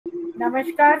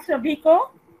नमस्कार सभी को.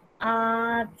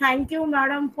 Thank you,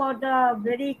 madam, for the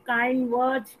very kind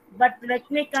words. But let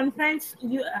me confess,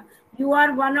 you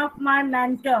are one of my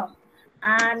mentor,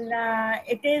 and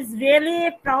it is really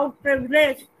a proud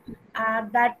privilege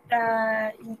that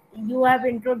you have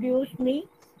introduced me.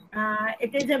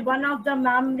 It is one of the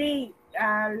memory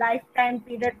lifetime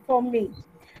period for me.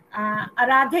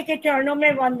 आराध्य के चरणों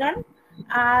में वंदन.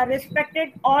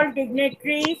 Respected all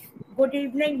dignitaries, good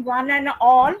evening one and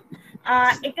all.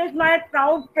 It is my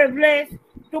proud privilege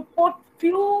to put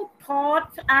few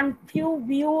thoughts and few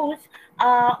views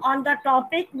on the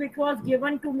topic which was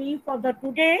given to me for the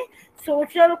today,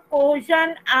 social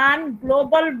cohesion and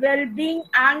global well-being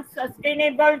and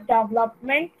sustainable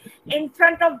development, in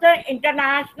front of the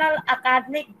international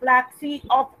academic black sea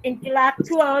of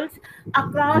intellectuals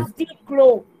across the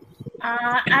globe.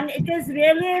 And it is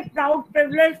really a proud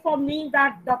privilege for me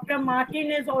that Dr.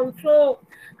 Martin is also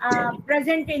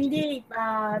present in the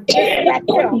this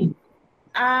lecture.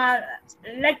 Uh,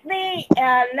 let me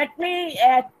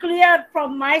clear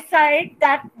from my side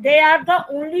that they are the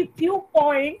only few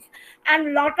points,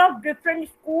 and lot of different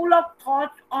school of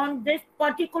thoughts on this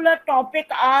particular topic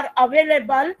are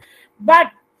available,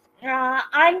 but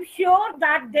I'm sure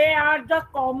that they are the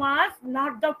commas,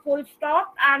 not the full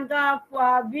stop, and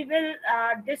we will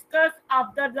discuss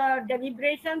after the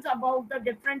deliberations about the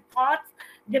different thoughts,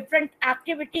 different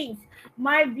activities.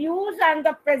 My views and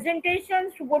the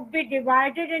presentations would be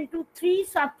divided into three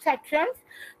subsections.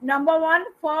 Number one,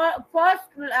 first,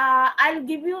 I'll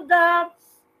give you the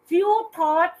few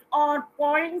thoughts or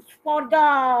points for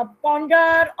the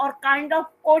ponder or kind of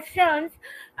questions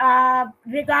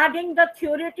regarding the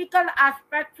theoretical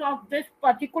aspects of this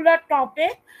particular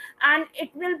topic, and it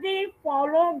will be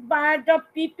followed by the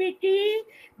PPT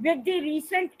with the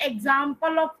recent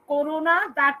example of corona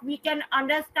that we can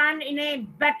understand in a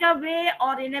better way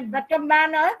or in a better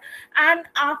manner. And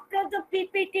after the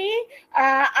PPT,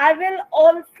 I will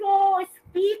also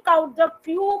speak out the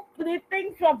few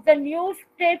clippings of the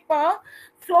newspaper,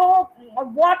 so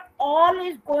what all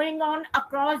is going on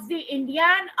across the India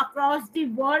and across the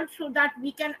world, so that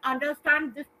we can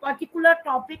understand this particular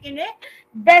topic in a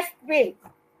best way.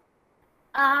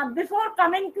 Before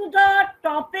coming to the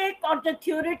topic or the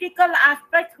theoretical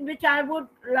aspects which I would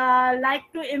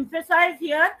like to emphasize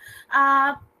here,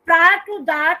 prior to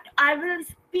that, I will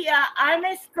speak. I'm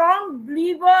a strong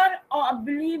believer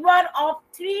of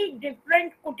three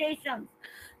different quotations.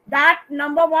 That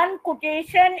number one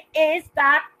quotation is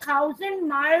that 1,000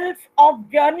 miles of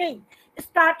journey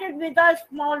started with a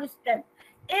small step.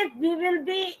 If we will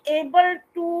be able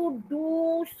to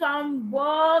do some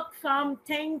work, some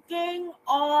thinking,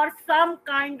 or some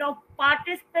kind of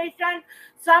participation,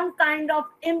 some kind of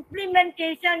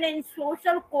implementation in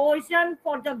social cohesion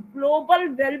for the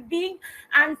global well-being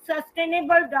and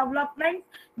sustainable development,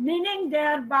 meaning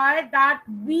thereby that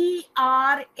we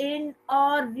are in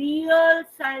a real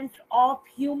sense of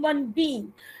human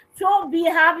being. So we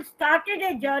have started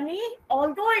a journey,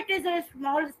 although it is a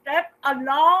small step, a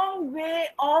long way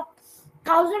of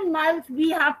 1,000 miles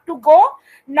we have to go.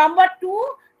 Number two,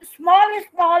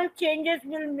 small changes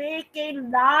will make a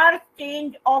large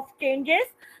change of changes.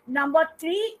 Number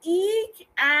three, each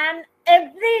and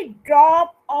every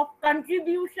drop of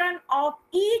contribution of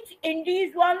each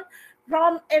individual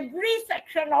from every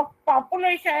section of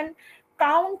population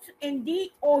counts in the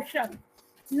ocean.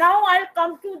 Now I'll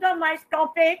come to my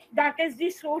topic, that is the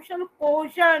social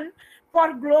cohesion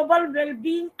for global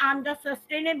well-being and the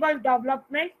sustainable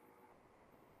development.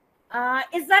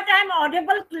 Is that I'm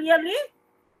audible clearly?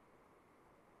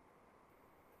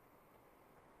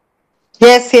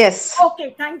 Yes.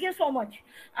 Okay, thank you so much.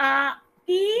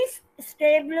 Peace,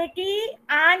 stability,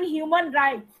 and human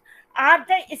rights are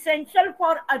the essential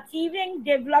for achieving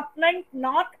development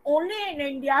not only in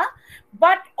India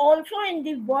but also in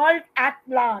the world at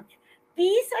large.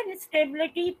 Peace and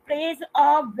stability plays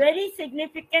a very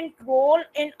significant role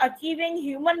in achieving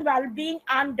human well-being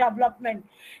and development.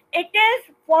 It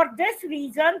is for this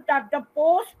reason that the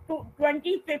post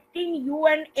 2015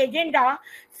 UN agenda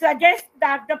suggests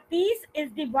that the peace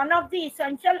is the one of the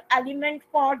essential elements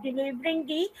for delivering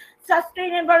the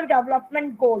sustainable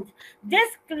development goals. This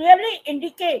clearly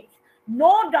indicates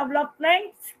no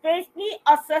development, especially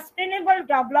a sustainable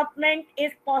development,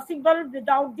 is possible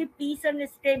without the peace and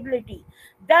stability.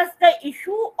 Thus, the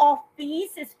issue of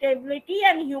peace, stability,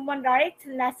 and human rights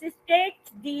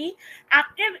necessitates the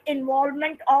active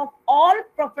involvement of all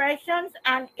professions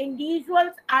and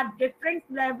individuals at different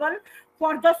levels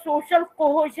for the social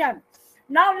cohesion.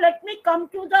 Now, let me come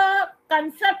to the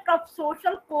concept of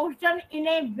social cohesion in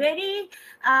a very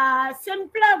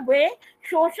simpler way.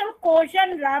 Social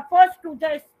cohesion refers to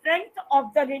the strength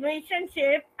of the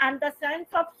relationship and the sense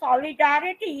of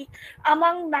solidarity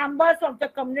among members of the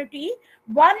community.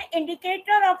 One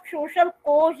indicator of social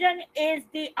cohesion is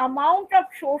the amount of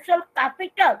social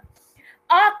capital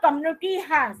a community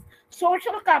has.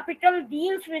 Social capital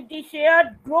deals with the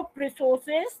shared group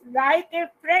resources like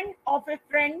a friend of a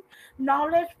friend,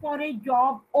 knowledge for a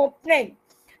job opening.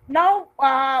 Now,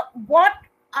 what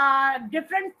are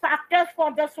different factors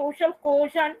for the social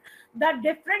cohesion? The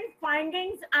different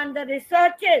findings and the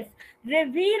researches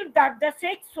reveal that the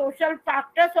six social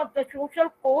factors of the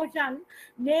social cohesion,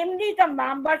 namely the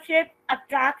membership,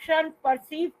 attraction,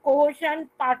 perceived cohesion,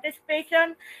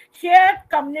 participation, shared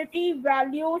community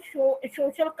values,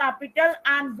 social capital,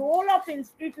 and role of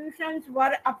institutions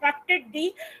were affected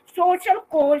the social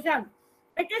cohesion.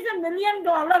 It is $1 million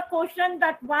question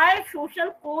that why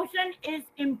social cohesion is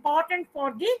important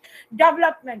for the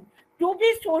development. To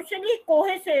be socially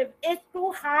cohesive is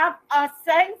to have a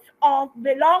sense of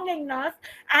belongingness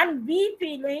and be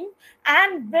feeling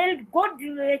and build good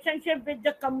relationship with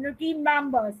the community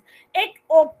members. It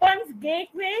opens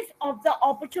gateways of the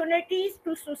opportunities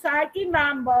to society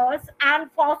members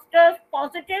and fosters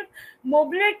positive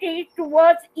mobility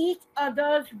towards each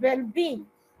other's well-being.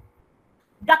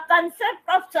 The concept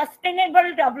of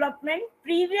sustainable development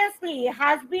previously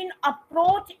has been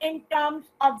approached in terms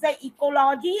of the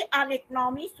ecology and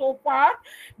economy so far.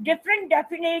 Different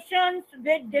definitions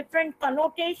with different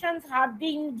connotations have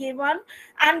been given,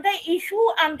 and the issue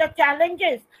and the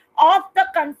challenges of the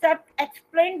concept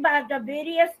explained by the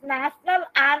various national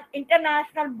and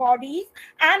international bodies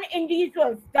and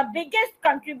individuals. The biggest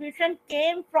contribution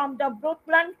came from the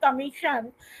Brundtland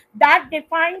Commission that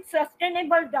defines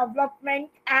sustainable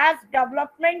development as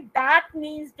development that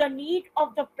meets the need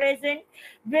of the present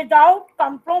without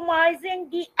compromising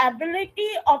the ability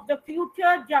of the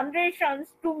future generations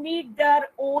to meet their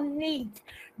own needs.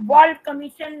 World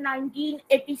Commission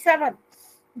 1987.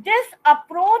 This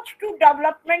approach to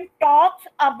development talks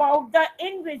about the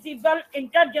invisible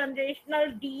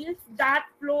intergenerational deals that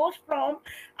flows from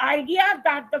idea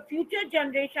that the future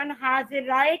generation has a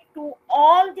right to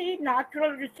all the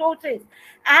natural resources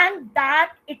and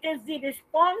that it is the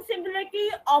responsibility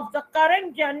of the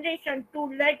current generation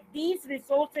to let these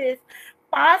resources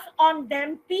pass on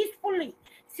them peacefully,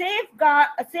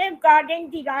 safeguarding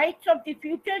the rights of the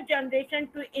future generation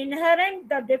to inherit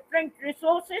the different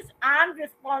resources and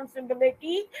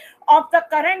responsibility of the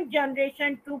current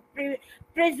generation to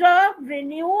preserve,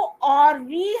 renew, or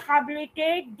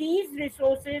rehabilitate these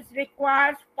resources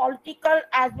requires political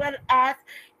as well as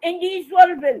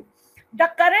individual will. The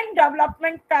current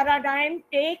development paradigm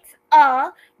takes a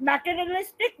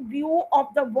materialistic view of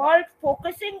the world,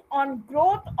 focusing on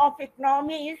growth of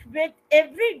economies, with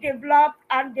every developed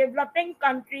and developing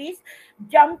countries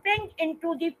jumping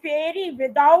into the fairy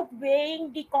without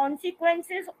weighing the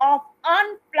consequences of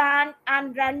unplanned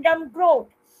and random growth.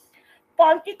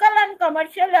 Political and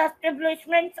commercial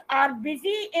establishments are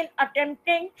busy in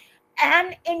attempting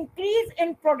an increase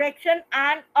in production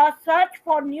and a search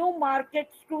for new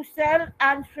markets to sell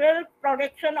and sell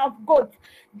production of goods.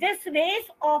 This race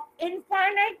of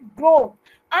infinite growth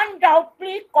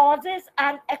undoubtedly causes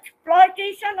an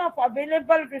exploitation of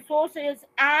available resources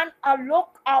and a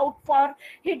lookout for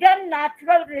hidden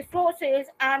natural resources,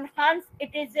 and hence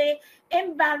it is a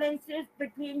imbalances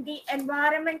between the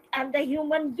environment and the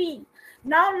human being.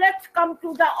 Now let's come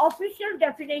to the official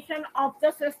definition of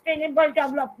the sustainable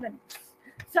development.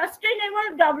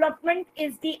 Sustainable development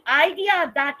is the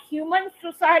idea that human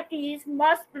societies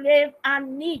must live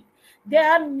and meet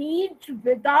their needs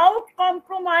without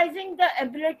compromising the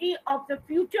ability of the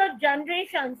future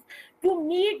generations to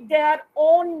meet their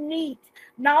own needs.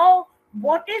 Now,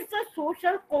 what is the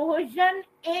social cohesion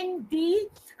in the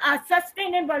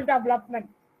sustainable development?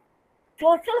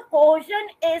 Social cohesion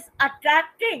is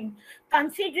attracting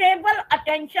considerable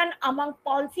attention among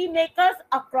policymakers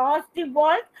across the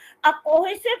world. A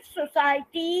cohesive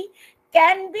society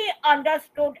can be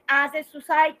understood as a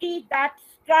society that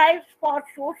strives for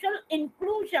social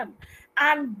inclusion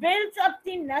and builds up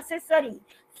the necessary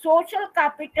social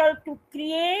capital to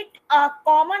create a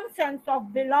common sense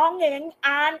of belonging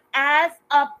and as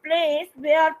a place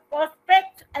where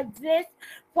prospects exist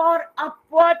for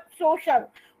upward social.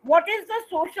 What is the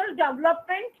social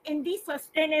development in the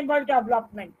sustainable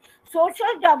development?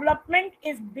 Social development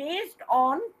is based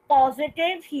on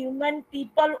positive human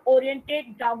people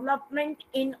oriented development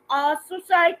in our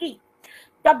society.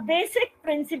 The basic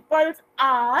principles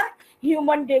are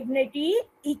human dignity,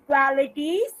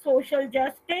 equality, social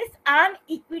justice, and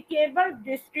equitable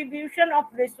distribution of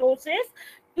resources.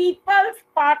 People's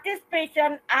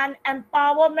participation and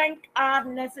empowerment are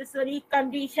necessary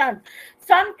conditions.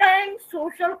 Sometimes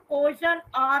social cohesion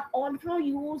are also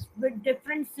used with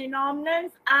different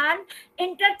synonyms and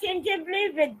interchangeably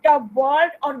with the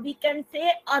word, or we can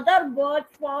say other words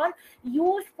for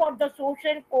used for the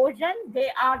social cohesion.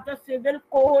 They are the civil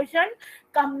cohesion,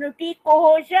 community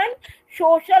cohesion,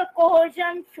 social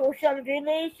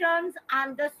relations,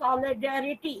 and the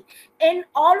solidarity. In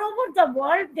all over the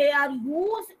world, they are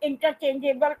used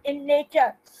interchangeable in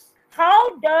nature.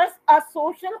 How does a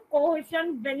social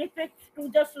cohesion benefits to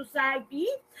the society?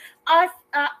 A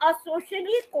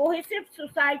socially cohesive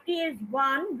society is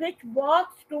one which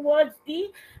works towards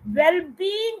the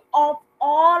well-being of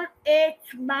all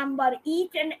its members,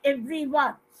 each and every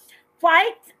one,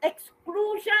 fights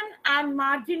exclusion and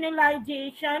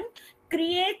marginalization,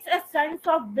 creates a sense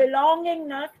of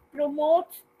belongingness,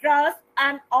 promotes trust,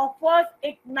 and offers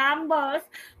its members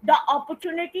the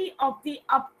opportunity of the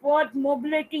upward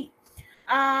mobility.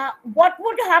 What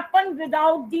would happen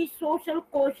without the social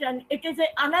cohesion? It is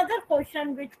another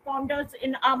question which ponders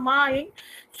in our mind.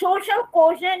 Social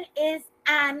cohesion is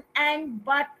an end,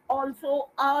 but also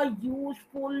a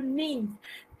useful means.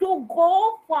 To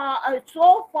go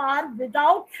so far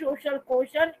without social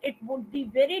cohesion, it would be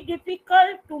very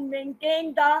difficult to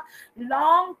maintain the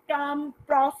long-term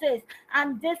process.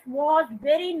 And this was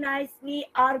very nicely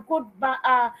argued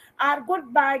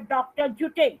by Dr.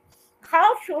 Jute.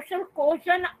 How social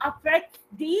cohesion affects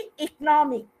the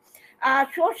economy.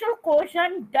 Social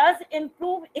cohesion does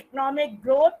improve economic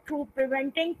growth through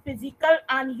preventing physical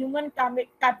and human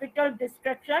capital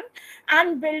destruction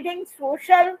and building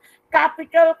social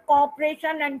capital,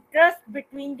 cooperation, and trust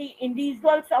between the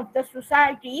individuals of the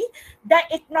society. The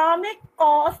economic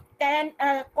cost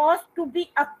to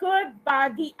be occurred by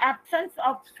the absence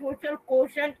of social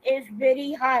cohesion is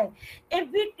very high. If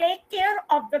we take care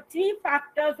of the three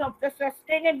factors of the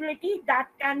sustainability, that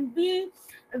can be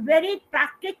very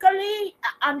practically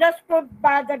understood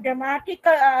by the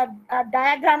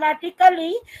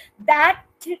diagrammatically, that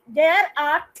there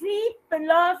are three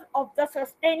pillars of the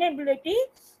sustainability: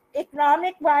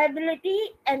 economic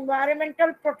viability,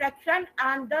 environmental protection,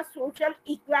 and the social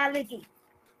equality.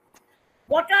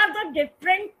 What are the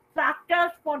different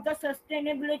factors for the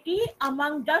sustainability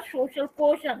among the social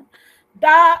cohesion?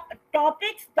 The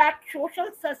topics that social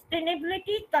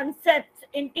sustainability concepts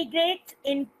integrates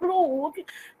include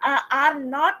are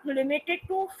not limited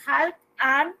to health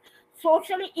and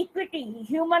social equity,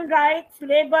 human rights,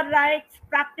 labor rights,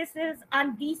 practices,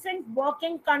 and decent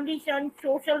working conditions,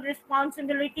 social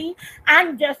responsibility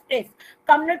and justice,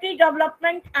 community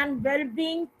development and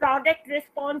well-being, product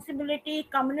responsibility,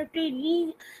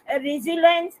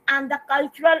 resilience, and the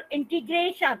cultural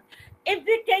integration. If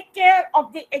we take care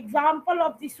of the example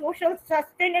of the social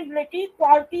sustainability,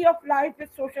 quality of life is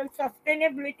social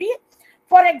sustainability.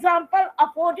 For example,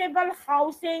 affordable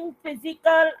housing,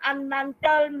 physical and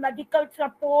mental, medical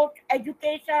support,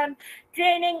 education,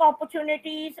 training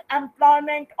opportunities,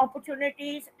 employment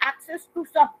opportunities, access to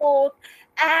support,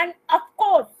 and of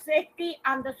course, safety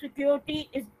and the security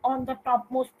is on the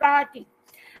topmost priority.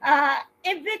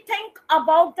 If we think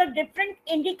about the different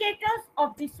indicators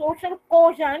of the social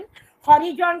cohesion,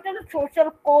 horizontal social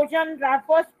cohesion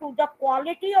refers to the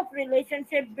quality of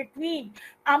relationship between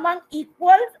among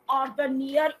equals or the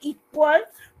near equals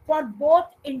for both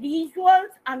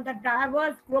individuals and the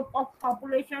diverse group of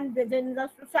population within the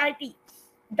society.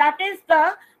 That is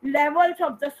the levels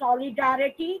of the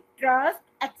solidarity, trust,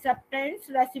 acceptance,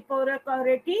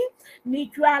 reciprocity,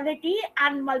 mutuality,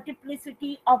 and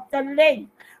multiplicity of the link.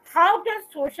 How does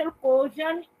social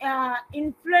cohesion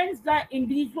influence the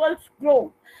individual's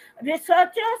growth?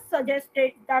 Researchers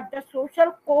suggested that the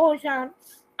social cohesion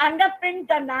underpin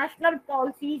the national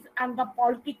policies and the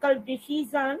political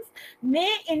decisions,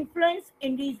 may influence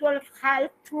individual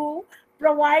health through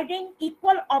providing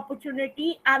equal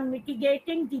opportunity and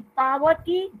mitigating the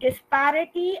poverty,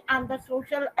 disparity, and the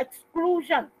social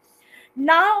exclusion.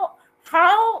 Now,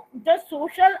 how the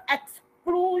social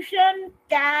cohesion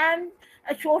can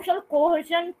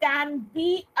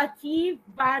be achieved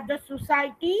by the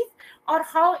societies, or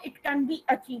how it can be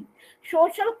achieved?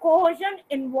 Social cohesion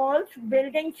involves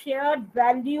building shared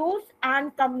values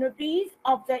and communities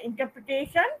of the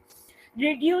interpretation,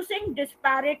 reducing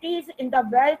disparities in the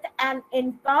wealth and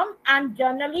income, and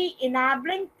generally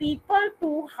enabling people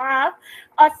to have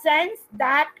a sense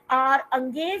that are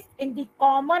engaged in the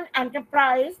common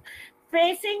enterprise,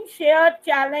 facing shared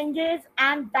challenges,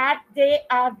 and that they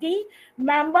are the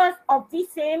members of the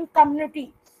same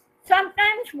community.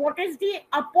 Sometimes, what is the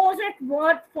opposite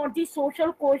word for the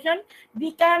social cohesion?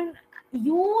 We can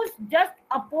use just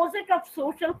opposite of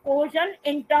social cohesion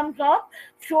in terms of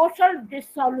social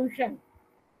dissolution.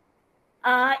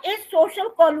 Is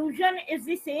social collusion is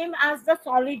the same as the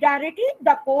solidarity.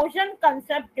 The cohesion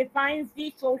concept defines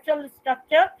the social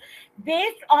structure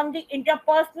based on the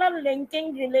interpersonal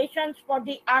linking relations for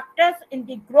the actors in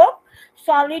the group.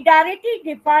 Solidarity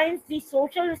defines the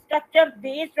social structure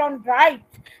based on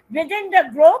rights within the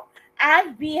group as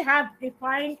we have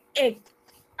defined it.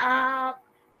 Uh,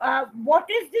 what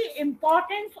is the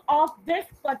importance of this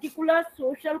particular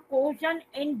social cohesion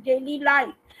in daily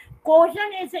life?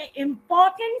 Cohesion is an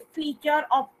important feature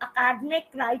of academic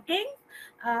writings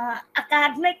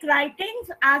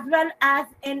as well as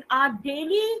in our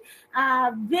daily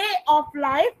way of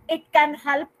life. It can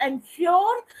help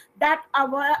ensure that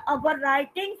our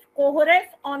writings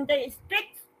coherence on the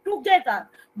sticks together,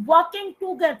 working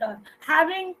together,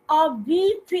 having a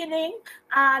we feeling,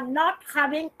 not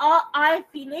having a I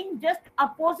feeling, just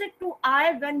opposite to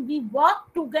I when we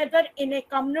work together in a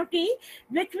community,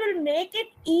 which will make it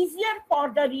easier for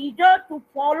the reader to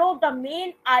follow the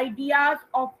main ideas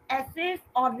of essays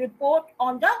or report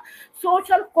on the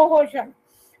social cohesion.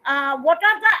 What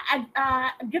are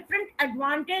the different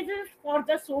advantages for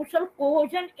the social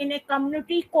cohesion in a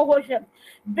community cohesion?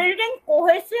 Building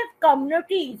cohesive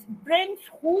communities brings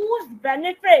whose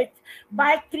benefits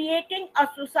by creating a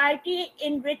society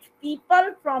in which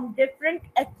people from different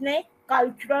ethnic,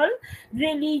 cultural,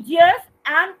 religious,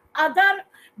 and other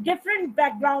different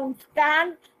backgrounds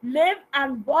can live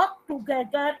and work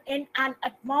together in an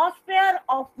atmosphere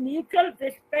of mutual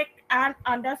respect and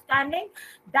understanding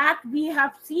that we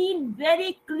have seen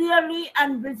very clearly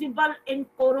and visible in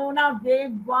corona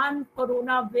wave 1,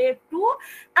 corona wave 2,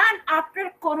 and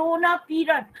after corona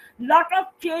period lot of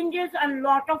changes and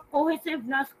lot of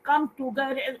cohesiveness come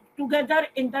together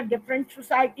in the different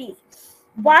societies.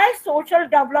 Why social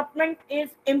development is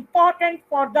important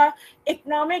for the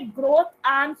economic growth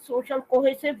and social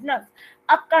cohesiveness?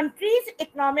 A country's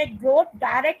economic growth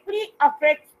directly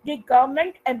affects the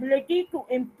government ability to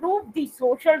improve the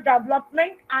social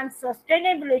development and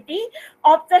sustainability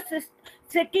of the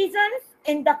citizens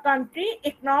in the country.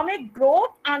 Economic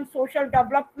growth and social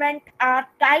development are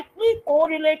tightly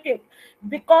correlated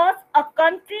because a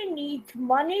country needs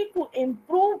money to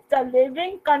improve the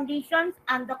living conditions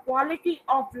and the quality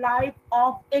of life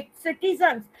of its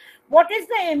citizens. What is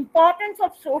the importance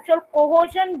of social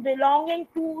cohesion belonging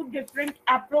to different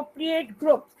appropriate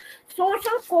groups?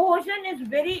 Social cohesion is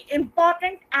very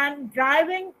important and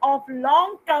driving of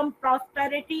long-term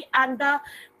prosperity and the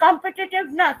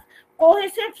competitiveness.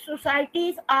 Cohesive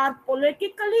societies are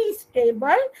politically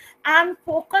stable and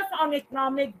focus on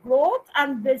economic growth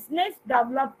and business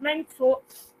development. So,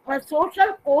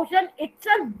 social cohesion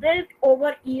itself built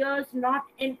over years, not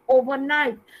in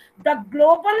overnight. The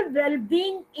Global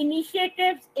Well-being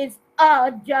Initiatives is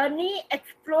a journey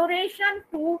exploration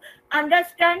to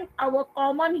understand our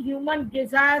common human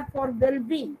desire for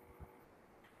well-being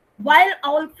while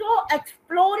also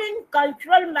exploring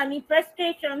cultural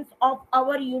manifestations of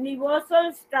our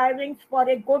universal strivings for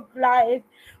a good life.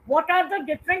 What are the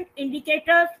different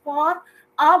indicators for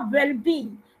our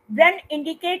well-being? When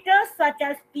indicators such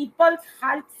as people's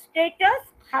health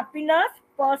status, happiness,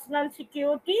 personal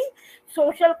security,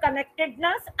 social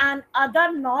connectedness, and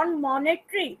other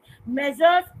non-monetary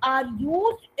measures are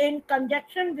used in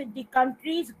conjunction with the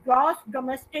country's gross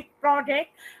domestic product,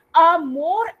 a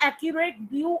more accurate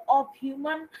view of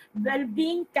human well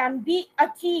being can be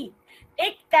achieved.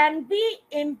 It can be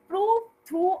improved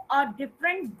through a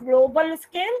different global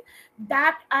scale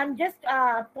that I'm just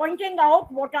pointing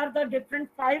out what are the different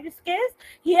five scales.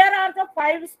 Here are the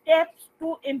five steps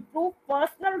to improve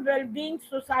personal well being,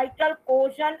 societal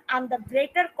cohesion, and the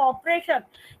greater cooperation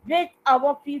with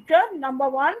our future. Number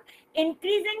one,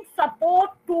 increasing support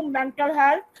to mental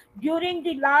health. During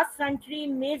the last century,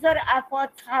 major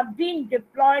efforts have been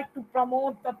deployed to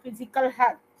promote the physical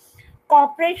health.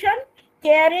 Cooperation,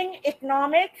 caring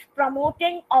economics,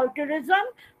 promoting altruism,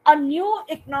 a new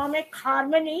economic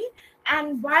harmony,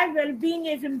 and why well-being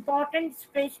is important,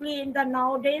 especially in the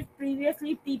nowadays.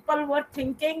 Previously, people were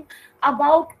thinking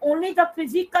about only the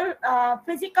physical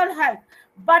health,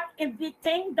 but if we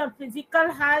think the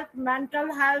physical health,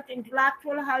 mental health,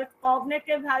 intellectual health,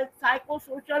 cognitive health,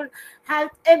 psychosocial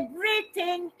health,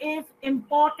 everything is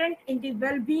important in the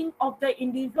well-being of the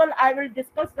individual. I will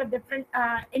discuss the different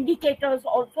indicators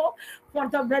also for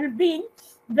the well-being.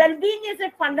 Well-being is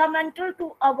a fundamental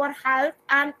to our health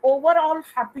and overall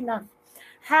happiness.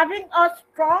 Having a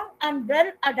strong and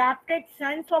well adapted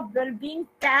sense of well being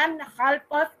can help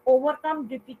us overcome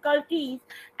difficulties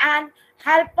and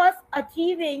help us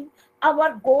achieving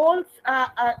our goals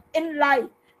in life.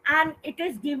 And it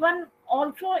is given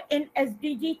also in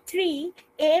SDG 3,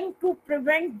 aim to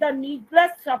prevent the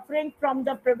needless suffering from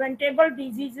the preventable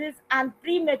diseases and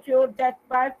premature death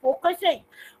by focusing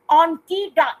on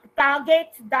key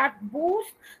targets that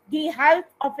boost the health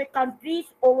of a country's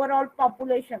overall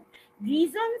population.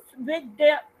 Regions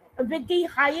with the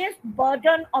highest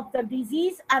burden of the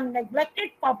disease and neglected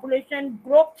population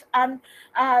groups and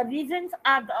regions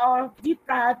are the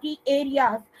priority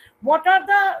areas. What are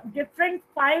the different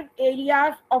five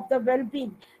areas of the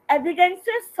well-being?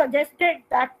 Evidences suggested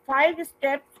that five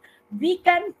steps we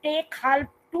can take help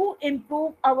to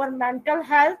improve our mental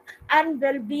health and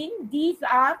well-being. These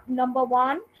are: number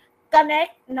one,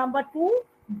 connect; number two,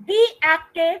 be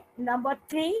active; number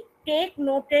three, take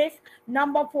notice;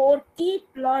 number four, keep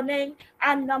learning;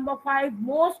 and number five,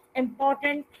 most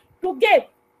important, to give.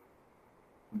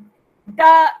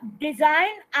 The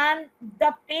design and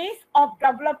the pace of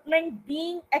development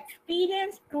being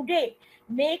experienced today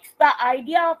makes the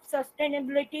idea of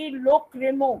sustainability look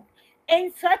remote.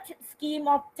 In such scheme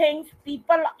of things,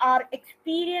 people are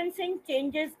experiencing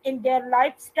changes in their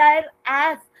lifestyle,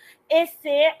 as is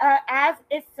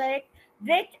said,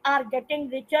 rich are getting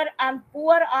richer and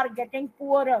poor are getting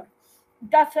poorer.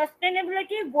 The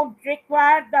sustainability would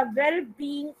require the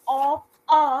well-being of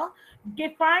a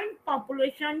defined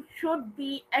population should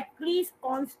be at least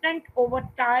constant over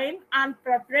time and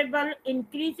preferable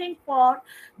increasing for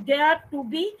there to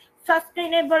be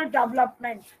sustainable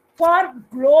development. For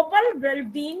global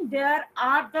well-being, there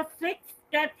are the six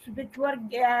steps which were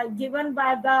given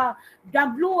by the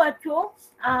WHO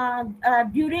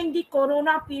during the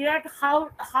corona period,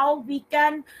 how we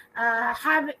can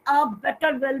have a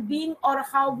better well-being, or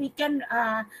how we can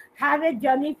have a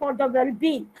journey for the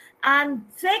well-being. And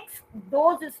six,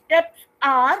 those steps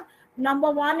are: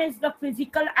 number one is the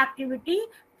physical activity.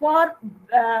 For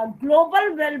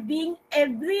global well-being,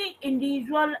 every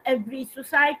individual, every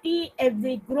society,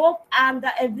 every group, and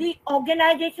every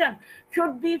organization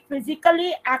should be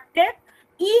physically active.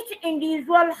 Each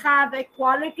individual have a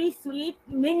quality sleep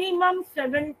minimum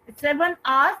 7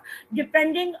 hours,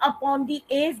 depending upon the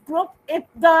age group. If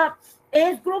the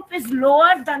age group is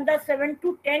lower than the 7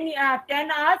 to 10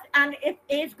 hours, and if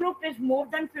age group is more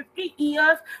than 50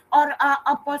 years, or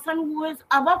a person who is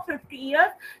above 50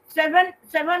 years, 7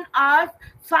 hours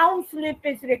sound sleep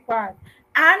is required.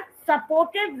 And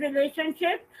supportive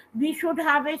relationship, we should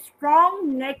have a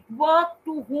strong network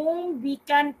to whom we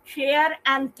can share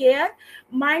and care.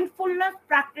 Mindfulness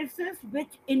practices,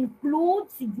 which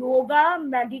includes yoga,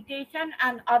 meditation,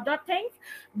 and other things.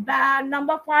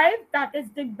 Number five, that is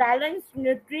the balanced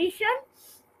nutrition.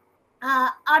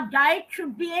 Our diet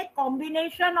should be a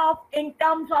combination of, in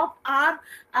terms of our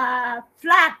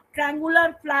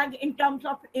triangular flag in terms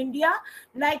of India,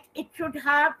 like it should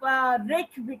have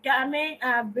rich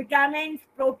vitamins,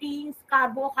 proteins,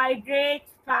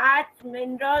 carbohydrates, fats,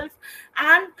 minerals,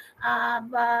 and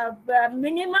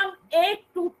minimum 8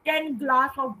 to 10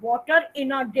 glass of water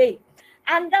in a day.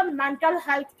 And the mental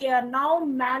health care, now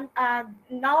mental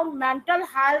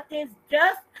health is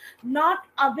just not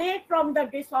away from the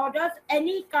disorders.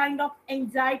 Any kind of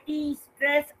anxiety,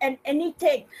 stress, and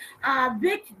anything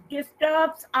which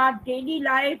disturbs our daily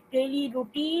life, daily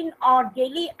routine, or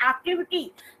daily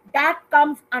activity, that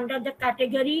comes under the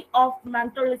category of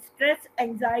mental stress,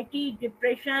 anxiety,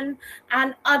 depression,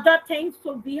 and other things.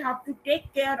 So we have to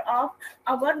take care of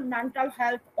our mental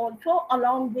health also,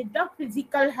 along with the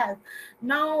physical health.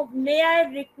 Now, may I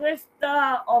request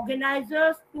the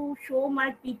organizers to show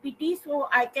my PPT so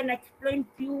I can explain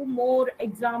few more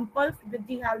examples with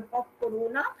the help of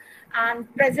Corona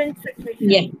and present situation?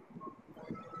 Yeah.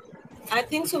 I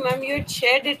think so, ma'am. You had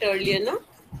shared it earlier, no?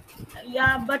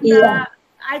 Yeah, but Yeah.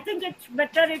 I think it's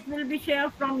better it will be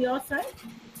shared from your side.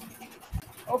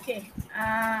 Okay.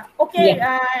 Okay.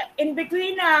 Yeah. In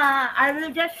between, I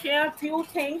will just share a few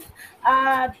things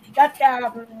that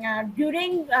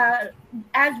during,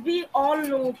 as we all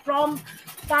know, from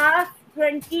past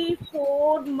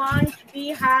 24 months, we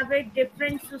have a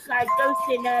different societal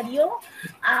scenario,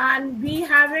 and we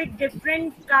have a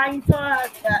different kinds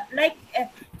of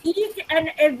each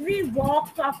and every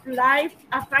walks of life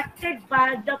affected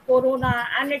by the corona,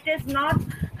 and it is not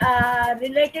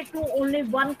related to only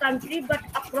one country but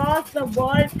across the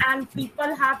world. And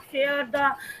people have shared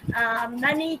the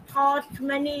many thoughts,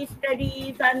 many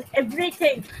studies, and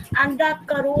everything. And the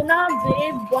corona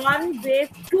wave 1, wave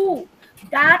 2,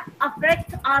 that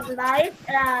affects our life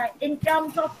in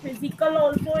terms of physical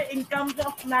also, in terms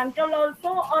of mental also,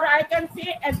 or I can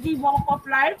say every walk of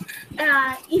life,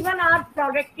 even our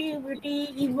productivity,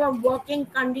 even working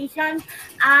conditions.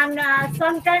 And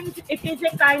sometimes it is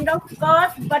a kind of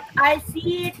curse, but I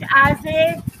see it as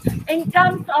a in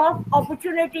terms of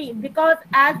opportunity, because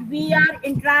as we are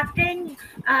interacting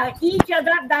each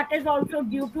other, that is also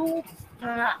due to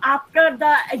after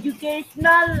the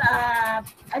educational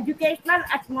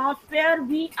atmosphere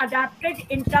we adapted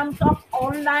in terms of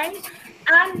online.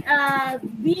 And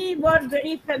we were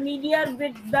very familiar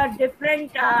with the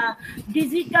different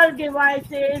digital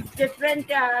devices, different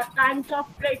kinds of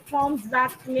platforms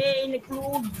that may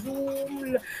include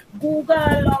Zoom,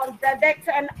 Google, or WebEx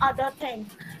and other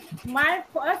things. My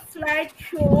first slide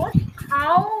shows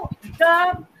how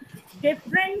the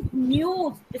different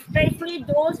news, especially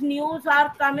those news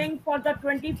are coming for the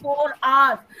 24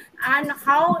 hours, and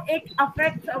how it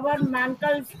affects our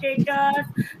mental status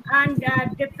and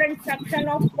different section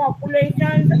of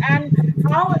populations, and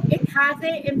how it has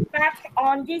a impact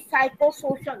on the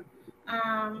psychosocial.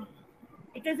 Um,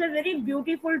 it is a very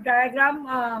beautiful diagram.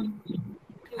 Beautifully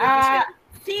Uh, said.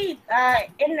 See,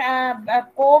 in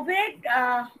COVID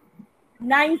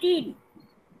 19,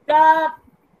 the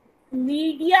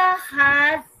media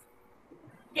has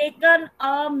taken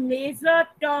a major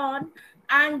turn,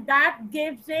 and that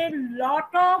gives a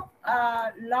lot of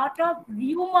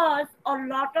rumors or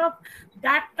lot of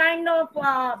that kind of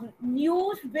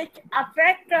news which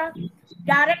affect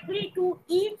directly to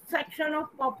each section of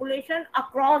population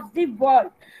across the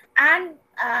world. And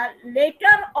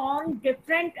later on,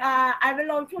 different I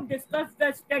will also discuss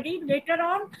the study later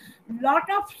on. Lot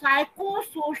of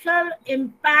psychosocial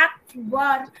impacts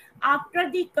were after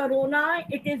the corona,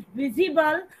 it is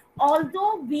visible.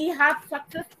 Although we have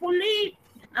successfully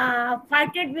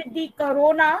fighted with the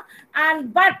corona,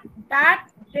 and but that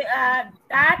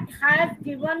has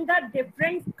given the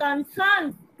different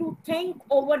concerns to think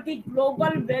over the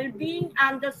global well-being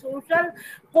and the social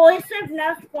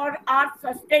cohesiveness for our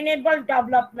sustainable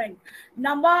development.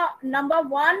 Number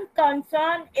one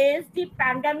concern is the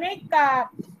pandemic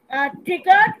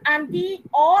triggered and the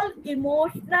all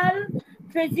emotional,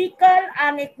 physical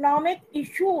and economic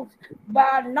issues,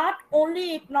 but not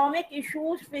only economic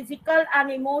issues, physical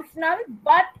and emotional,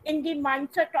 but in the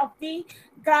mindset of the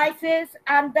crisis.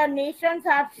 And the nations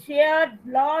have shared,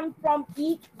 learned from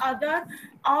each other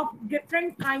of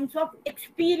different kinds of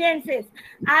experiences.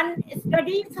 And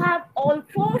studies have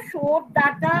also showed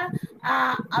that the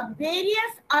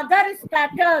various other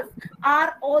status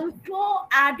are also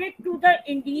added to the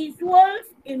individual's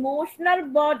emotional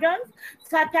burdens,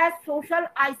 such as social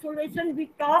isolation. We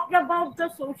talked about the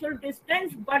social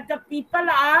distance, but the people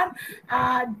are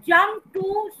jumped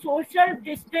to social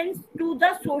distance to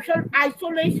the social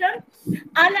isolation.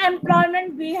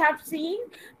 Unemployment we have seen,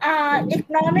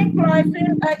 economic losses,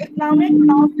 working from home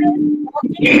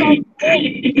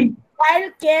while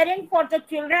caring for the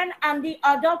children and the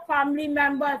other family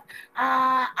members.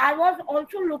 I was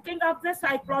also looking up the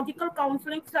psychological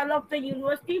counseling cell of the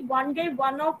university. One day,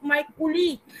 one of my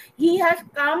colleagues, he has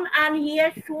come and he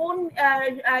has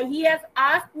he has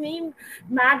asked me,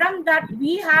 Madam, that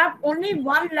we have only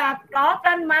one laptop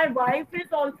and my wife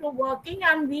is also working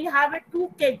and we have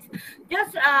two kids.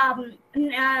 Just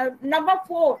number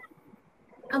four,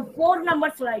 four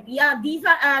number slide. Yeah, these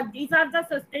are the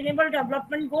sustainable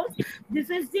development goals. This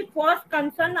is the first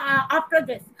concern after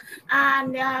this.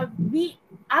 And we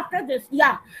after this,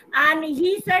 yeah. And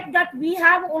he said that we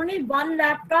have only one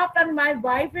laptop and my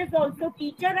wife is also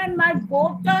teacher, and my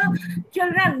both the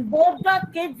children, both the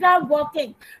kids are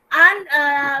working. And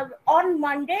on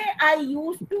Monday I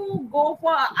used to go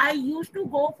for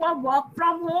work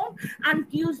from home, and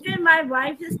Tuesday my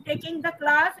wife is taking the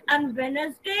class, and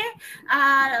Wednesday,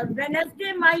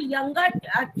 my younger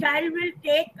child will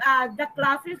take the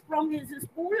classes from his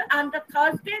school, and the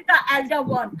Thursday, the elder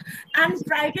one. And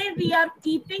Friday, we are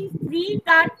keeping free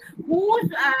that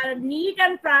whose need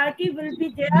and priority will be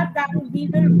there, then we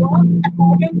will work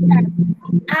according to that.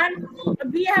 And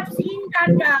we have seen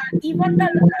that even the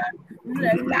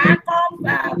lack of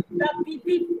the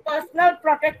PP personal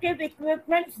protective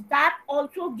equipment, that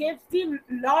also gives the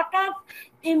lot of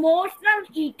emotional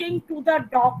eating to the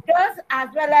doctors as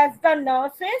well as the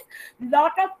nurses.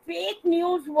 Lot of fake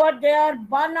news were there,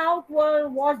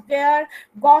 was there,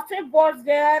 gossip was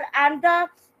there, and the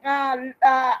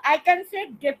I can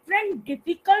say different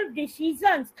difficult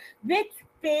decisions which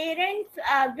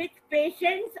which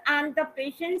patients and the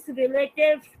patients'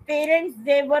 relatives, parents,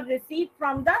 they were received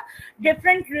from the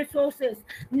different resources.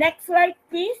 Next slide,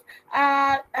 please.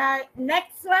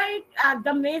 Next slide.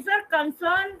 The major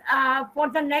concern for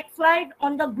the next slide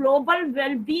on the global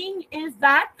well-being is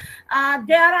that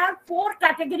there are four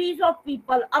categories of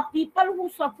people: a people who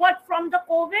suffered from the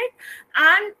COVID,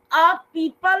 and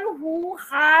people who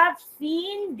have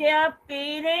seen their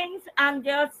parents and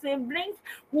their siblings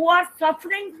who are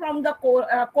suffering from the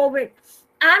COVID,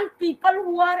 and people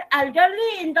who are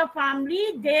elderly in the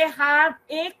family, they have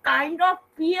a kind of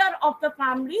fear of the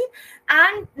family.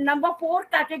 And number four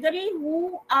category,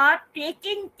 who are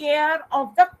taking care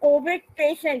of the COVID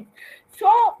patients. So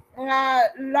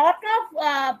lot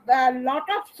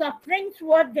of sufferings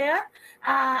were there,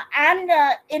 and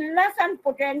illness and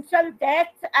potential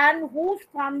deaths, and whose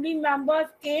family members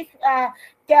case,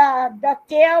 the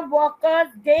care workers,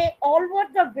 they all were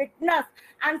the witness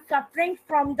and suffering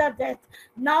from the death.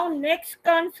 Now next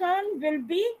concern will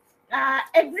be,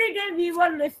 every day we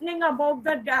were listening about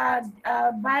the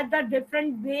by the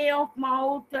different way of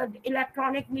mouth,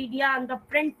 electronic media and the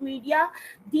print media.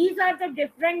 These are the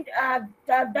different,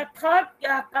 the third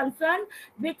concern,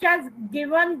 which has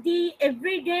given the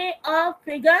everyday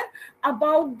figure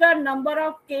about the number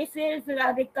of cases,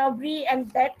 recovery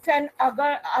and deaths and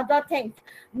other things.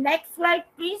 Next slide,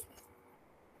 please.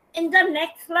 In the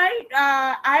next slide,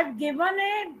 I've given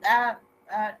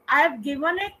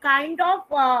a kind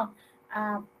of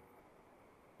uh,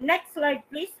 next slide,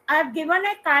 please. I've given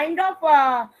a kind of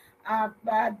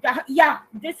yeah.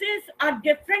 This is a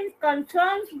different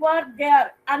concerns were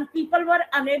there, and people were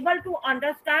unable to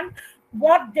understand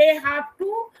what they have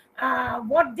to.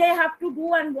 What they have to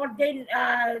do and what they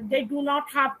do not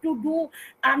have to do,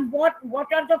 and what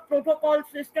are the protocol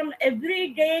system. Every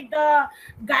day the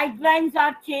guidelines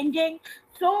are changing.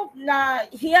 So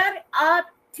here are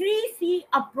 3C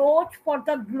approach for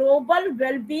the global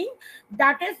well-being.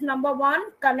 That is, number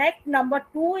one, connect; number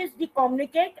two is the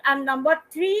communicate; and number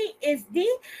three is the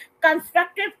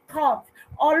constructive thoughts.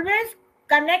 Always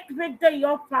connect with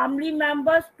your family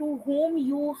members to whom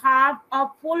you have a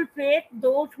full faith,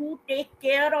 those who take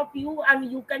care of you, and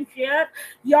you can share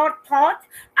your thoughts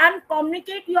and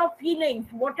communicate your feelings,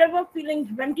 whatever feelings,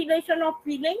 ventilation of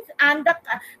feelings. And the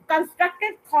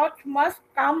constructive thoughts must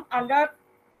come under,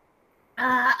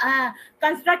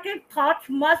 constructive thoughts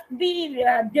must be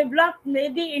developed,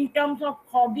 maybe in terms of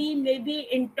hobby, maybe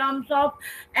in terms of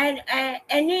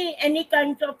any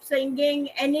kinds of singing,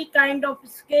 any kind of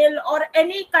skill, or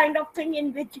any kind of thing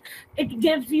in which it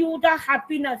gives you the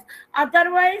happiness.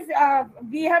 Otherwise,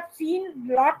 we have seen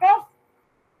lot of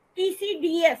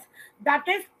PCDS, that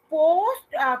is post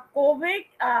COVID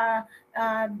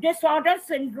disorder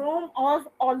syndrome, was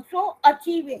also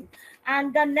achieving.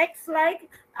 And the next slide,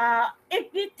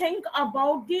 if we think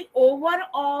about the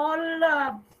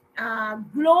overall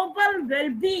global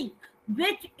well-being,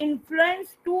 which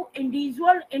influence to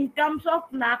individual in terms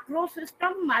of macro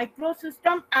system, micro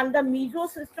system, and the meso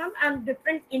system, and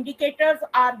different indicators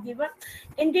are given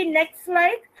in the next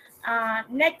slide.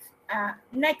 Next,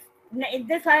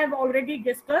 this I have already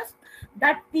discussed,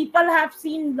 that people have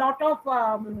seen lot of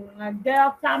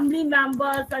their family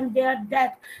members and their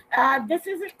death. This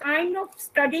is a kind of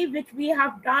study which we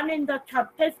have done in the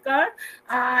Chattisgarh,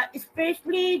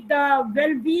 especially the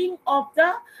well-being of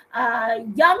the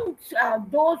young,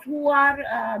 those who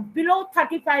are below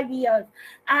 35 years,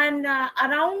 and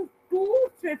around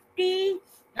 250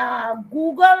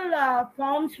 Google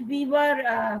forms we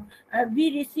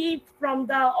received from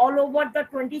the all over the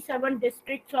 27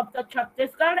 districts of the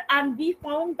Chattisgarh, and we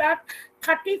found that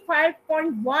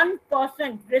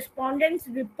 35.1% respondents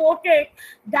reported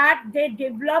that they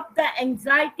developed the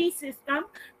anxiety system.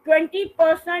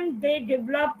 20% they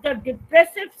developed the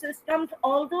depressive systems,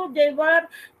 although they were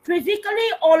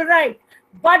physically all right.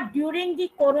 But during the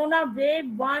corona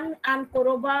wave 1 and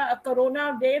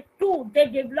corona wave 2, they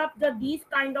developed these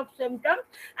kind of symptoms,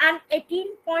 and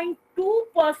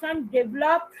 18.2%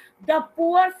 developed the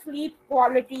poor sleep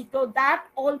quality. So that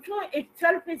also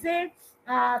itself is a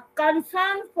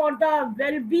concern for the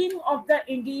well-being of the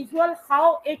individual,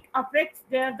 how it affects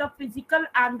the physical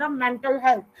and the mental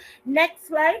health. Next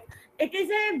slide. It is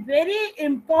a very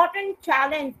important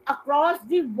challenge across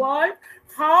the world,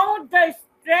 how the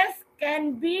stress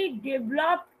can be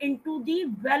developed into the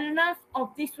wellness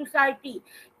of the society.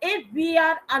 If we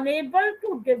are unable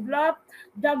to develop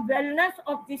the wellness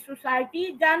of the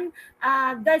society, then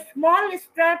the small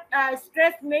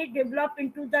stress may develop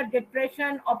into the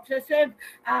depression, obsessive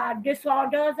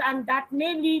disorders, and that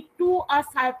may lead to a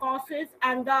psychosis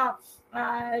and the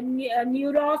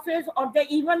neurosis, or the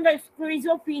even the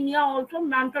schizophrenia, also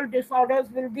mental disorders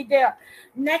will be there.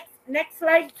 Next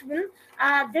slide will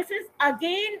this is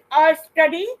again a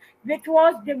study which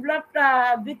was developed,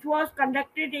 which was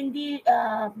conducted in the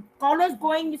college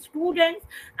going students,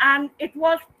 and it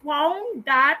was found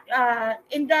that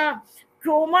in the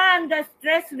trauma and the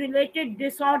stress related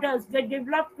disorders, they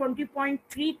developed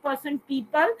 20.3%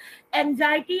 people.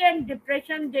 Anxiety and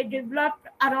depression, they developed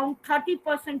around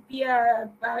 30%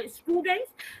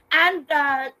 students, and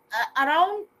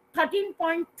around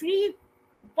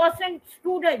 13.3%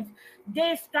 students,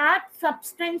 they start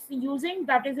substance using.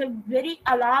 That is a very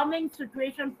alarming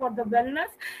situation for the wellness.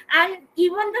 And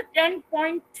even the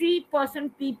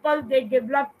 10.3% people, they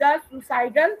develop the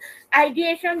suicidal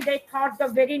ideation. They thought the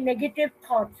very negative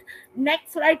thoughts.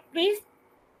 Next slide please.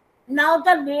 Now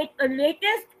the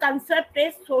latest concept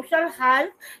is social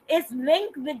health is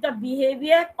linked with the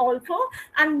behavior also,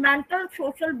 and mental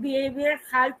social behavior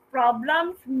health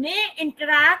problems may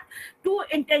interact to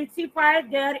intensify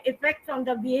their effects on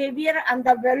the behavior and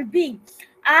the well-being.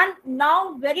 And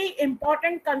now very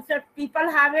important concept, people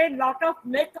have a lot of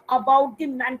myth about the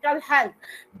mental health,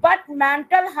 but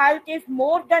mental health is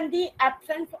more than the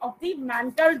absence of the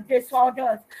mental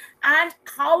disorders. And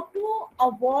how to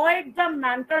avoid the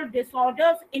mental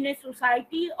disorders in a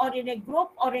society or in a group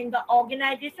or in the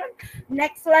organization.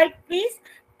 Next slide please.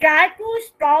 Try to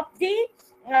stop the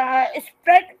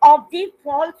spread of the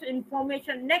false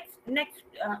information. Next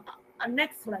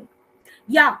slide.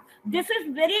 Yeah, this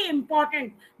is very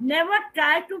important. Never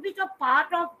try to be a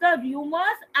part of the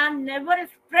rumors, and never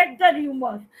spread the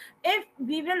rumors. If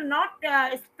we will not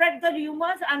spread the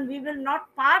rumors and we will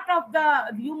not part of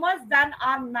the rumors, then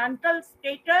our mental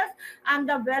status and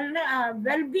the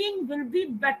well-being will be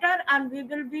better, and we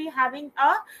will be having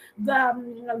a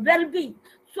well-being.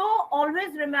 So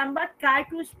always remember, try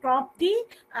to stop the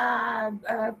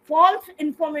false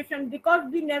information, because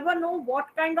we never know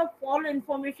what kind of false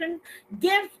information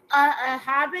gives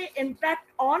have a impact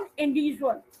on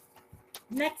individual.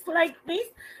 Next slide please.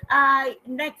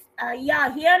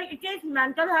 Yeah, here it is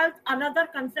mental health. Another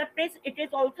concept is it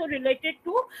is also related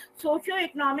to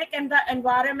socio-economic and the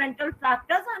environmental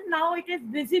factors, and now it is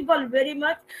visible very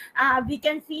much. We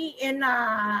can see in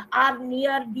our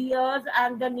near dears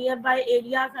and the nearby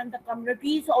areas and the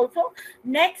communities also.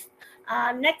 Next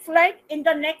slide. In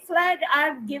the next slide, I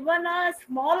have given a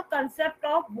small concept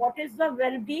of what is the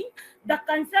well-being. The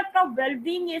concept of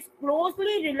well-being is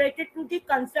closely related to the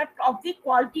concept of the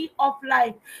quality of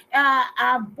life.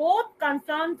 Both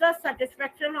concerns the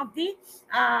satisfaction of the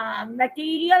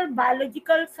material,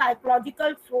 biological,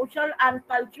 psychological, social, and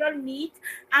cultural needs,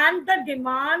 and the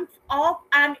demands of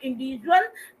an individual,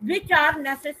 which are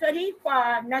necessary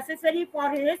for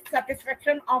his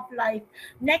satisfaction of life.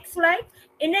 Next slide.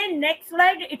 In a next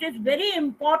slide, it is very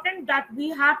important that we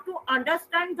have to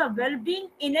understand the well-being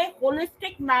in a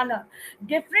holistic manner.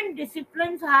 Different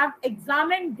disciplines have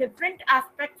examined different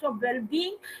aspects of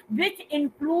well-being, which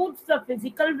includes the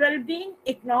physical well-being,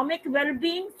 economic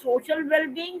well-being, social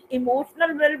well-being,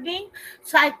 emotional well-being,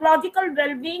 psychological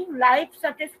well-being, life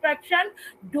satisfaction,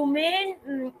 domain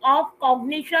of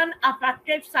cognition,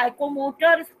 affective,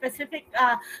 psychomotor, specific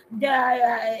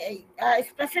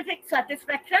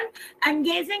satisfaction,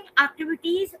 engaging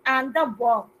activities, and the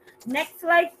work. Next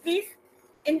slide please.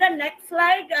 In the next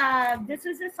slide, this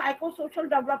is a psychosocial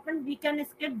development. We can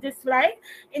skip this slide.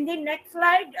 In the next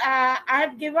slide, I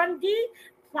have given the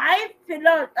five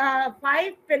pillars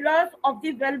of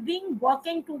the well-being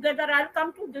working together. I'll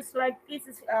come to this slide. Please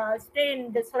stay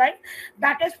in this slide.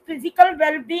 That is physical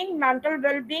well-being, mental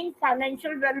well-being,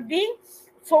 financial well-being,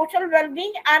 social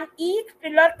well-being, and each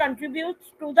pillar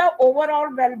contributes to the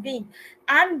overall well-being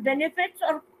and benefits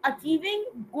of achieving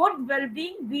good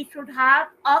well-being. We should have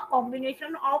a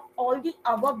combination of all the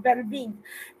above well-being.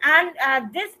 And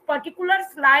this particular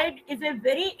slide is a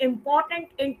very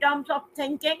important in terms of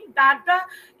thinking that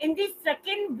in the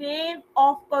second wave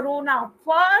of corona,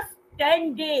 first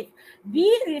 10 days, we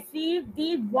received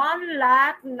the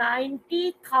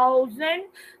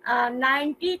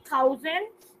 1,90,000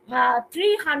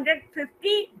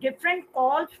 350 different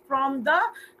calls from the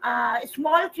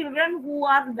small children who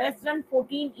are less than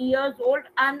 14 years old,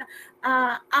 and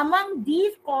among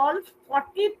these calls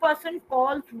 40%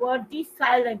 calls were the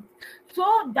silent.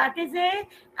 So that is a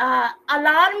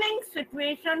alarming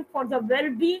situation for the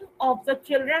well-being of the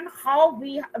children, how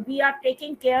we are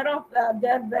taking care of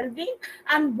their well-being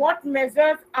and what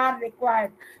measures are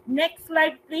required. Next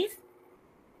slide please.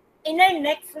 In a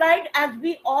next slide, as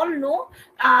we all know,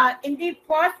 in the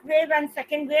first wave and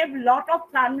second wave, lot of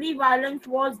family violence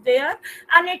was there,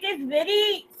 and it is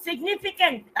very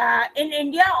significant in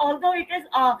India, although it is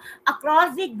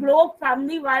across the globe.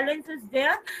 Family violence is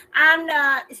there, and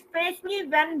especially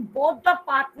when both the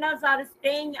partners are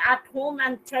staying at home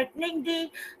and threatening the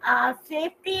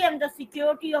safety and the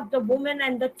security of the women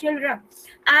and the children,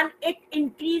 and it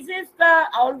increases the,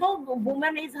 although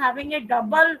woman is having a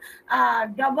double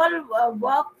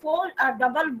workforce,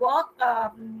 double work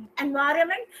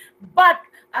environment, but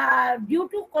due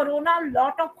to corona,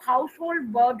 lot of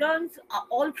household burdens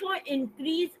also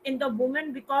increase in the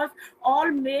women, because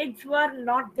all maids were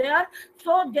not there,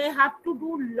 so they have to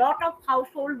do lot of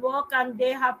household work, and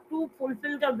they have to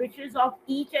fulfill the wishes of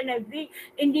each and every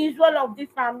individual of the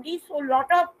family. So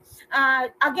lot of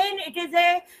again, it is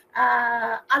a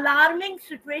alarming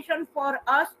situation for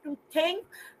us to think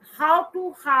how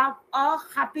to have a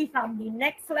happy family.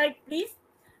 Next slide please.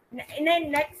 In a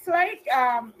next slide,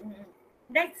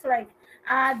 next slide.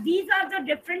 These are the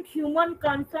different human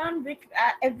concerns which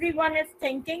everyone is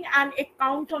thinking, and it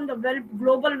counts on the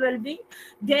global well-being.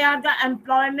 They are the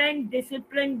employment,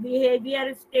 discipline,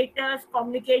 behavior, status,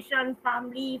 communication,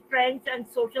 family, friends, and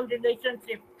social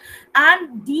relationships.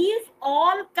 And these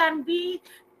all can be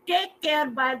take care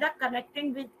by the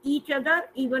connecting with each other,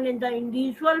 even in the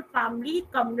individual, family,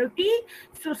 community,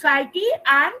 society,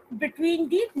 and between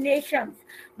the nations.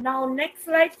 Now, next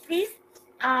slide, please.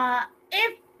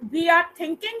 If we are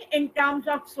thinking in terms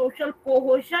of social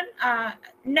cohesion,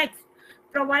 next,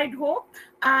 provide hope.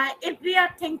 If we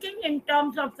are thinking in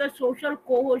terms of the social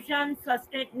cohesion,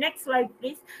 next slide,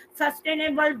 please,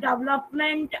 sustainable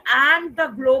development and the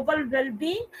global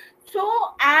well-being. So,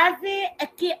 as a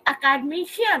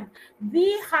academician,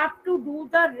 we have to do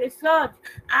the research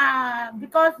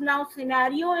because now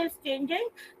scenario is changing,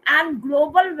 and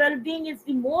global well-being is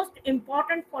the most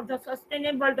important for the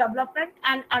sustainable development,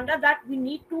 and under that we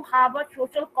need to have a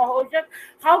social cohesion.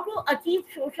 How to achieve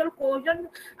social cohesion?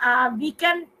 We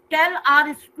can tell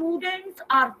our students,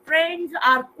 our friends,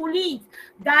 our colleagues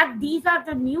that these are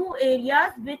the new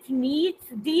areas which needs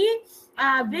the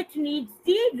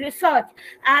research,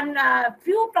 and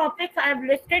few topics I have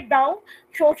listed down: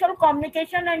 social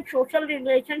communication and social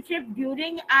relationship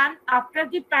during and after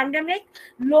the pandemic,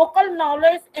 local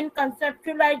knowledge in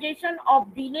conceptualization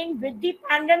of dealing with the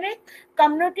pandemic,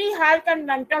 community health and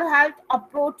mental health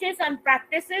approaches and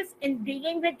practices in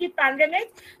dealing with the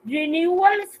pandemic,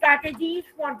 renewal strategies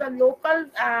for the local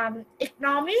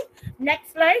economy.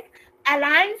 Next slide.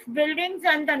 Alliance buildings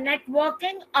and the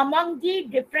networking among the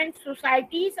different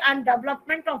societies and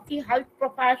development of the health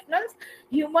professionals,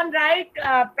 human right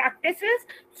practices,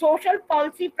 social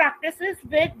policy practices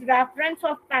with reference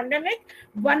of pandemic,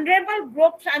 vulnerable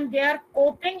groups and their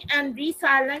coping and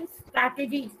resilience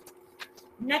strategies.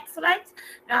 Next slide.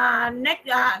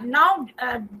 Now,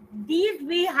 these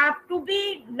we have to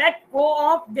be let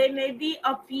go of. They may be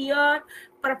a fear,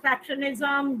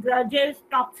 perfectionism, grudges,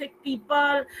 toxic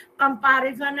people,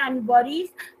 comparison, and worries.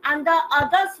 And the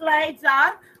other slides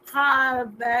are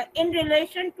in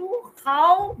relation to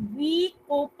how we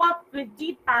cope up with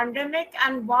the pandemic,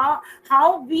 and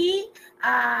how we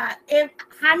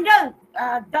handle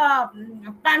the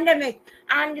pandemic,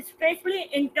 and especially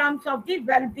in terms of the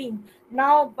well-being.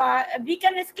 Now, we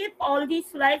can skip all these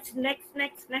slides. Next.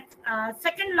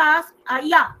 Second last.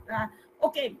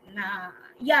 Okay.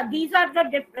 Yeah, these are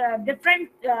the different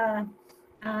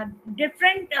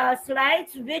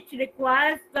slides which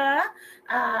requires the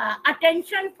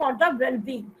attention for the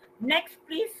well-being. Next,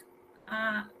 please.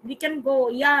 We can go.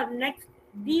 Yeah, next.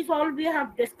 These all we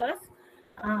have discussed.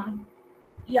 Uh,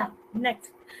 yeah,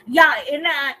 next. Yeah,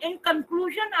 in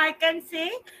conclusion, I can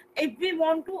say, if we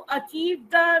want to achieve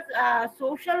the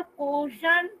social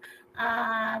cohesion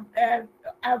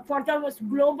for the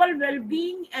global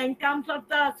well-being in terms of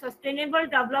the sustainable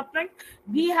development,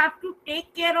 we have to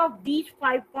take care of these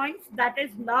 5 points, that is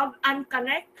love and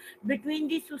connect between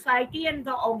the society and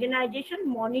the organization,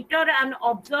 monitor and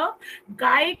observe,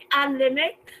 guide and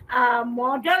limit,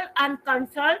 model and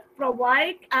consult,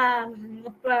 provide and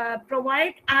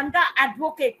the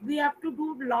advocate. We have to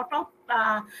do a lot of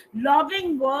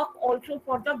lobbying work also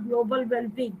for the global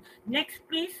well-being. Next,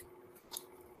 please.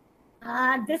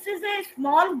 This is a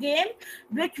small game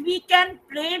which we can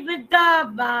play with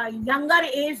the younger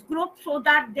age group so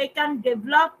that they can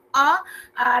develop a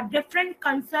different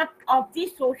concept of the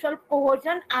social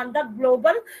cohesion and the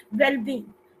global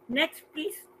well-being. Next,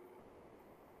 please.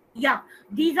 Yeah,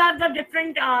 these are the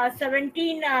different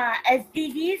 17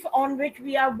 SDGs on which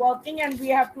we are working and we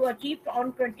have to achieve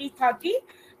on 2030.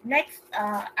 Next,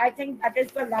 I think that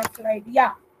is the last slide.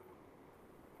 Yeah.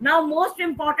 Now, most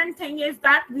important thing is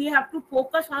that we have to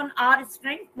focus on our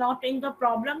strength, not in the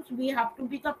problems. We have to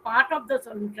be the part of the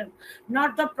solution,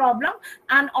 not the problem.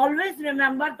 And always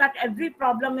remember that every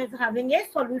problem is having a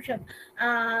solution.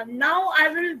 Now, I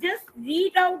will just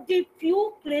read out the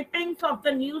few clippings of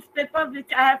the newspaper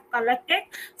which I have collected.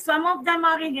 Some of them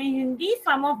are in Hindi,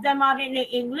 some of them are in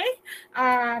English.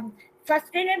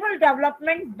 Sustainable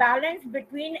development balance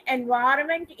between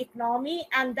environment, economy,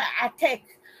 and the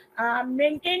ethics,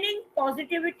 maintaining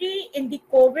positivity in the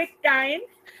Covid times,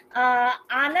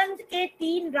 आनंद के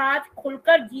 3 राज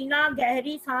खुलकर जीना,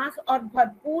 गहरी सांस और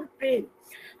भरपूर प्रेम,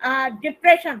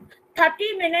 depression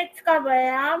 30 minutes का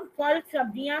व्यायाम, फल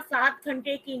सब्जियां, 7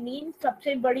 घंटे की नींद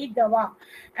सबसे बड़ी दवा,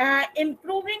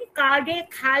 improving cardiac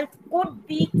health could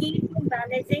be की to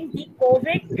managing the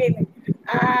Covid payment,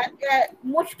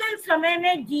 मुश्किल समय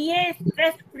में जिए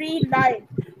स्ट्रेस फ्री लाइफ,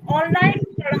 ऑनलाइन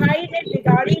पढ़ाई ने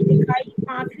बिगाड़ी लिखाई,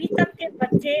 5वीं तक के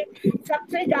बच्चे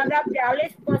सबसे ज्यादा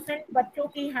 42% बच्चों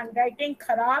की हैंडराइटिंग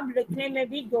खराब, लिखने में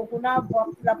भी दोगुना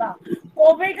वक्त लगा,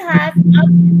 Covid has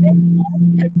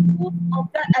of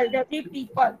the elderly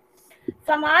people,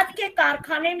 समाज के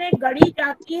कारखाने में गढ़ी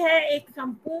जाती है एक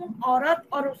संपूर्ण औरत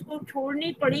और उसको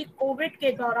छोड़नी पड़ी कोविड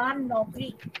के दौरान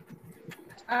नौकरी,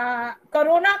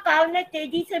 कोरोना काल में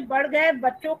तेजी से बढ़ गए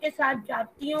बच्चों के साथ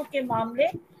जातियों के मामले,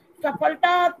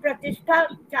 सफलता और प्रतिष्ठा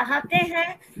चाहते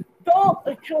हैं तो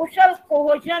सोशल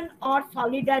कोहेजन और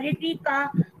सॉलिडारिटी का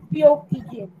उपयोग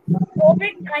कीजिए,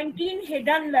 कोविड-19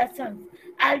 hidden lesson,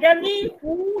 elderly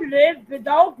who live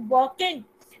without working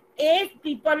age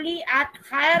people at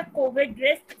higher COVID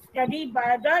risk, study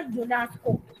by the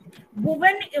UNESCO.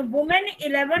 Women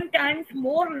 11 times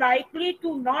more likely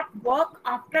to not work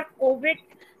after COVID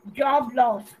job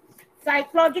loss.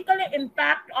 Psychological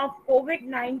impact of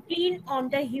COVID-19 on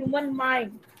the human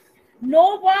mind.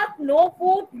 No work, no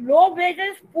food, low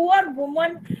wages, poor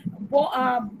woman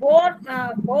born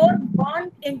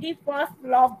in the first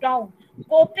lockdown.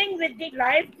 Coping with the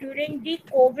life during the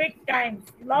COVID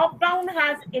times. Lockdown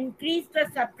has increased the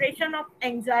separation of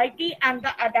anxiety and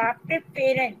the adaptive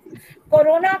parents.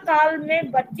 Corona काल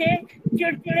में बच्चे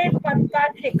चिड़चिड़ेपन का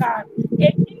शिकार.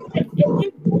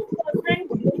 82%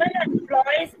 women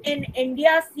employees in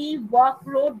India see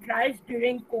workload rise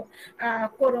during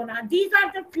corona. These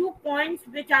are the few points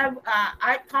which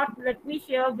I thought let me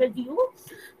share with you.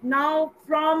 Now,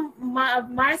 from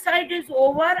my side is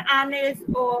over and is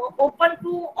open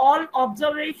to all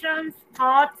observations,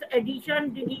 thoughts,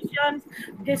 addition, deletions,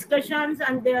 discussions,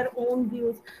 and their own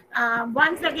views.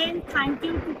 Once again, thank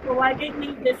you to providing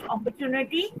me this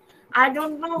opportunity. I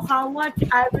don't know how much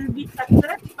I will be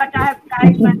success, but I have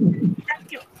tried my best.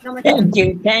 Thank you. Namaskar. Thank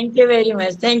you. Thank you very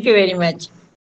much. Thank you very much.